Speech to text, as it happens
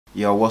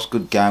Yo, what's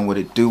good, gang? What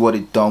it do, what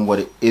it done, what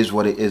it is,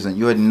 what it isn't.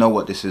 You already know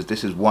what this is.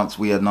 This is Once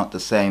We Are Not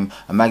the Same,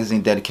 a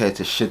magazine dedicated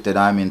to shit that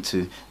I'm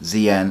into,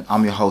 ZN.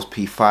 I'm your host,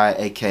 P Fire,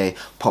 aka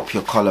Pop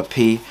Your Collar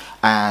P.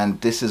 And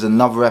this is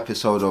another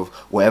episode of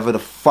whatever the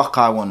fuck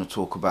I want to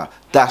talk about.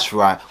 That's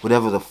right,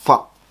 whatever the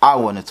fuck I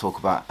want to talk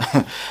about.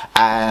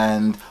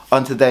 And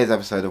on today's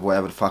episode of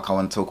whatever the fuck I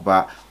want to talk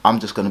about, I'm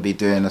just going to be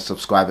doing a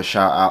subscriber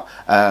shout out.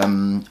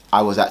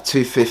 I was at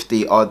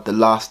 250 odd the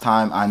last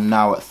time. I'm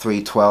now at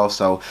 312,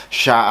 so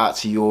shout out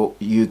to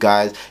you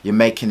guys. You're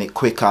making it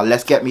quicker.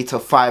 Let's get me to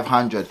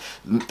 500.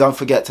 Don't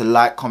forget to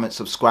like, comment,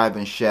 subscribe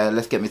and share.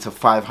 Let's get me to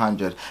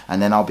 500,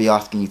 and then I'll be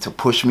asking you to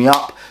push me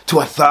up to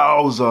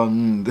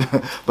 1,000.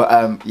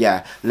 But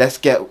yeah, let's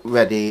get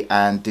ready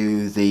and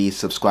do the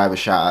subscriber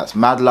shout outs.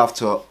 Mad love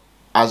to,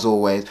 as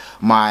always,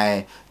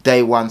 my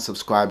day one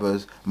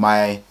subscribers,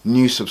 my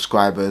new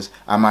subscribers,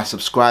 and my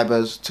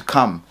subscribers to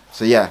come.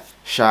 So yeah,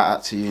 shout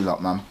out to you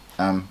lot, man.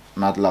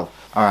 Mad love.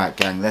 Alright,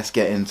 gang, let's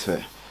get into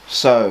it.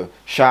 So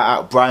shout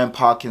out Brian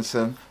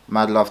Parkinson,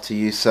 mad love to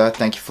you, sir.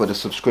 Thank you for the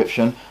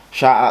subscription.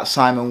 Shout out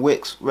Simon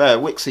Wicks, rare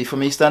Wixie from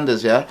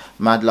EastEnders, yeah,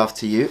 mad love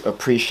to you.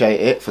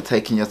 Appreciate it for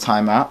taking your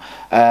time out.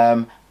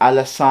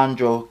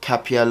 Alessandro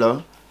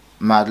Capiello,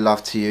 mad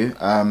love to you.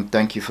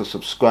 Thank you for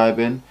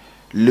subscribing.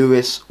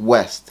 Lewis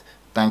West,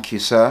 thank you,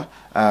 sir.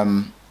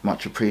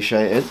 Much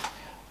appreciated.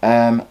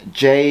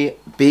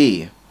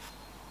 JB,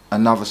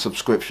 another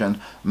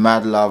subscription,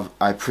 mad love,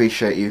 I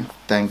appreciate you,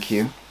 thank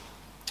you.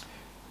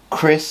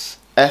 Chris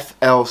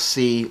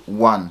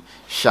FLC1,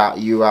 shout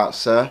you out,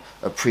 sir,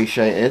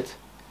 appreciated.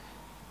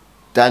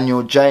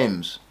 Daniel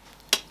James,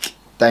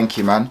 thank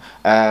you, man.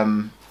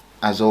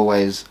 As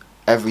always,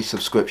 every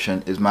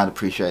subscription is mad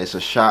appreciated, so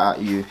shout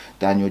out you,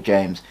 Daniel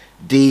James.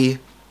 D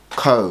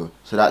Co,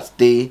 so that's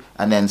D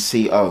and then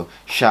CO.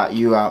 Shout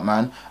you out,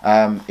 man.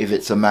 If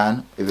it's a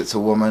man, if it's a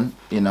woman,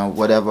 you know,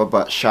 whatever,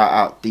 but shout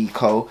out D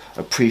Co,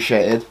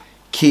 appreciated.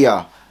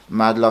 Kia,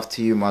 mad love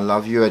to you, my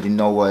love. You already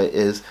know what it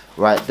is.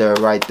 Right there,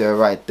 right there,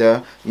 right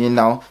there. You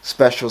know,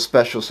 special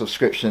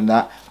subscription.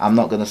 That I'm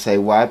not gonna say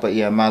why, but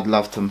yeah, mad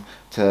love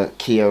to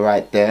Kia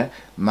right there.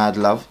 Mad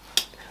love.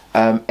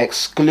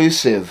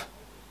 Exclusive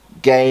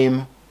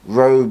game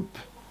robe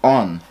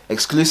on.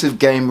 Exclusive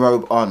game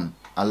robe on.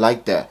 I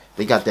like that.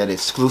 They got that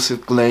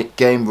exclusive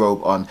game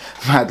robe on.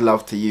 Mad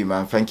love to you,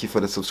 man. Thank you for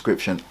the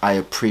subscription. I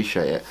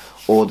appreciate it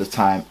all the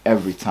time,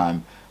 every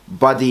time.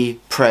 Buddy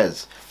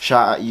Prez,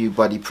 shout out you,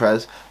 Buddy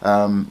Prez.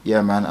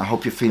 Yeah, man, I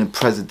hope you're feeling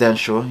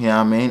presidential, you know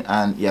what I mean?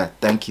 And yeah,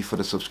 thank you for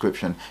the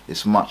subscription.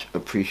 It's much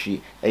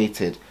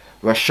appreciated.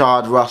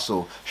 Rashad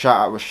Russell, shout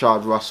out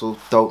Rashad Russell,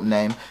 dope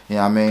name, you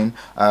know what I mean?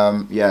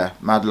 Yeah,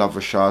 mad love,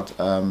 Rashad.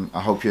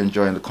 I hope you're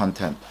enjoying the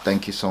content.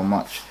 Thank you so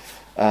much.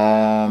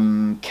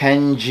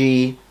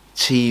 Kenji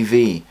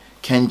TV,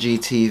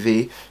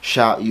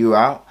 shout you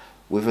out.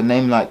 With a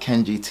name like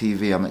Kenji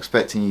TV, I'm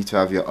expecting you to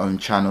have your own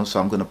channel, so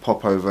I'm going to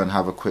pop over and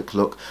have a quick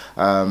look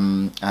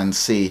and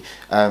see.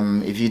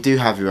 If you do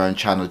have your own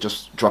channel,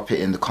 just drop it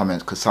in the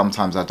comments, because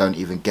sometimes I don't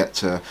even get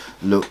to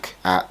look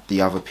at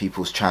the other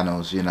people's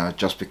channels, you know,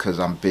 just because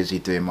I'm busy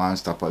doing my own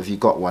stuff. But if you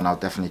got one, I'll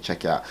definitely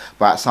check it out.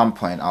 But at some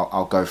point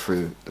I'll go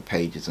through the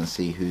pages and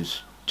see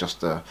who's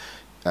just a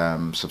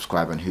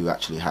subscriber and who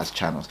actually has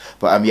channels.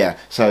 But yeah,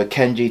 so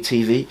Kenji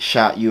TV,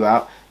 shout you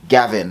out.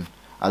 Gavin,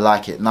 I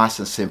like it, nice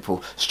and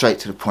simple, straight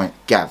to the point.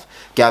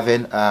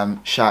 Gavin,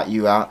 shout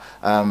you out.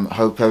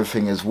 Hope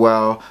everything is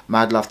well.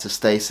 Mad love to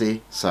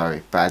Stacy.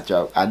 Sorry, bad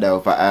joke, I know,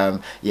 but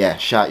yeah,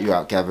 shout you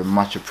out, Gavin,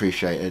 much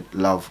appreciated.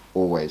 Love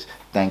always,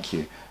 thank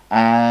you.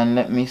 And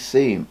let me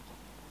see,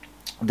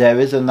 there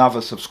is another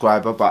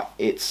subscriber, but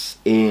it's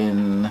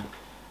in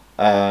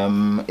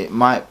it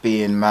might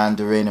be in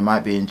Mandarin, it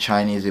might be in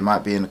Chinese, it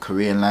might be in the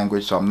Korean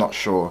language, so I'm not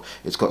sure.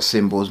 It's got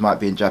symbols, might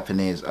be in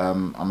Japanese.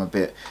 I'm a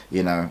bit,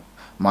 you know,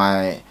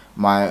 my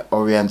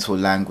oriental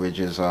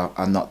languages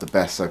are not the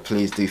best, so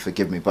please do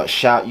forgive me. But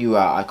shout you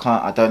out.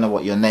 I don't know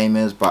what your name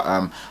is, but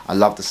I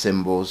love the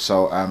symbols,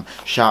 so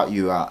shout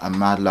you out and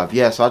mad love.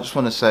 Yeah, so I just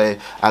want to say,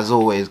 as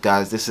always,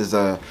 guys, this is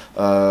a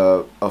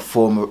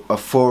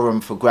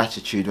forum for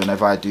gratitude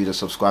whenever I do the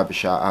subscriber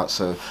shout out.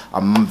 So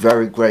I'm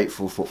very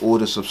grateful for all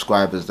the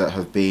subscribers that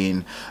have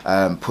been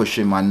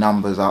pushing my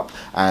numbers up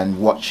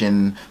and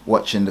watching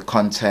the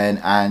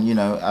content, and you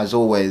know, as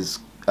always,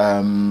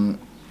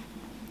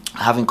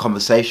 having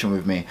conversation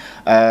with me.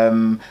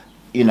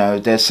 You know,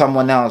 there's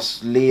someone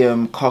else,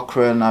 Liam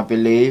Cochran, I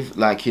believe,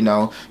 like, you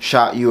know,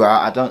 shout you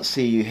out. I don't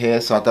see you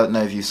here, so I don't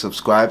know if you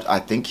subscribed. I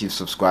think you've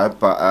subscribed,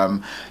 but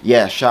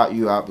yeah, shout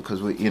you out,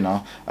 because we, you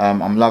know,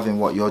 I'm loving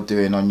what you're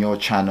doing on your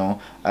channel.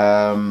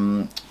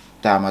 Damn,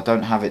 I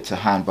don't have it to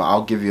hand, but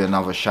I'll give you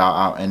another shout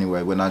out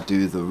anyway when I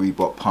do the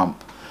Reebok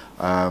Pump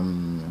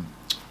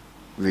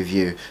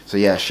review. So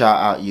yeah, shout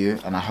out you,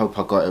 and I hope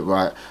I got it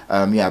right.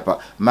 Yeah,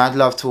 but mad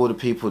love to all the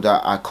people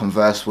that I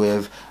converse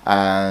with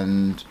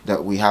and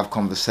that we have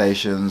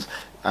conversations.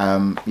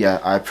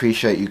 Yeah, I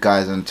appreciate you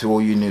guys, and to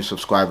all you new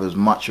subscribers,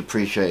 much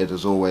appreciated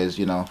as always.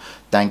 You know,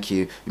 thank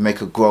you. You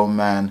make a grown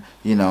man,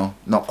 you know,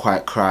 not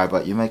quite cry,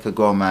 but you make a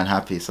grown man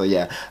happy. So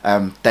yeah,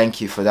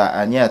 thank you for that.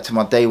 And yeah, to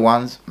my day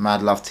ones,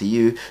 mad love to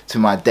you. To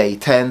my day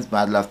 10s,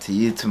 mad love to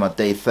you. To my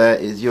day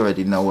 30s, you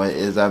already know what it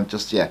is. I'm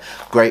just, yeah,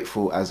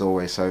 grateful as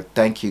always. So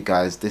thank you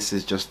guys. This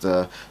is just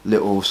a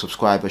little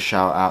subscriber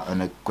shout out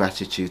and a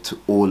gratitude to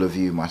all of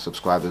you, my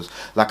subscribers.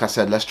 Like I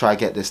said, let's try to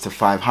get this to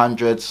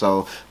 500.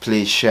 So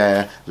please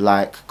share,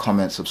 like,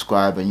 comment,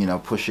 subscribe, and, you know,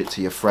 push it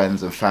to your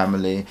friends and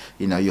family,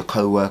 you know, your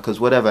co-workers,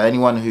 whatever,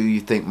 anyone who you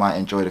think might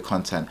enjoy the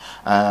content.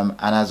 And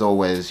as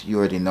always, you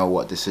already know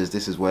what this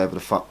is whatever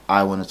the fuck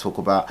I want to talk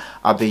about.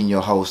 I've been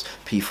your host,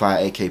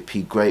 P5 aka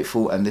P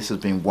Grateful, and this has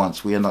been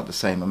Once We Are Not the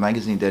Same, a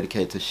magazine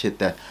dedicated to shit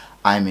that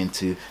I'm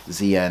into,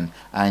 ZN.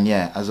 And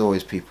yeah, as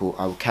always people,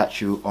 I will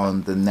catch you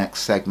on the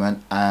next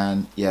segment.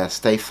 And yeah,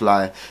 stay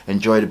fly,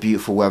 enjoy the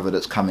beautiful weather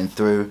that's coming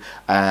through,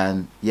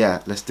 and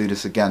yeah, let's do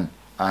this again.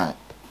 Alright,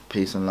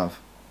 peace and love.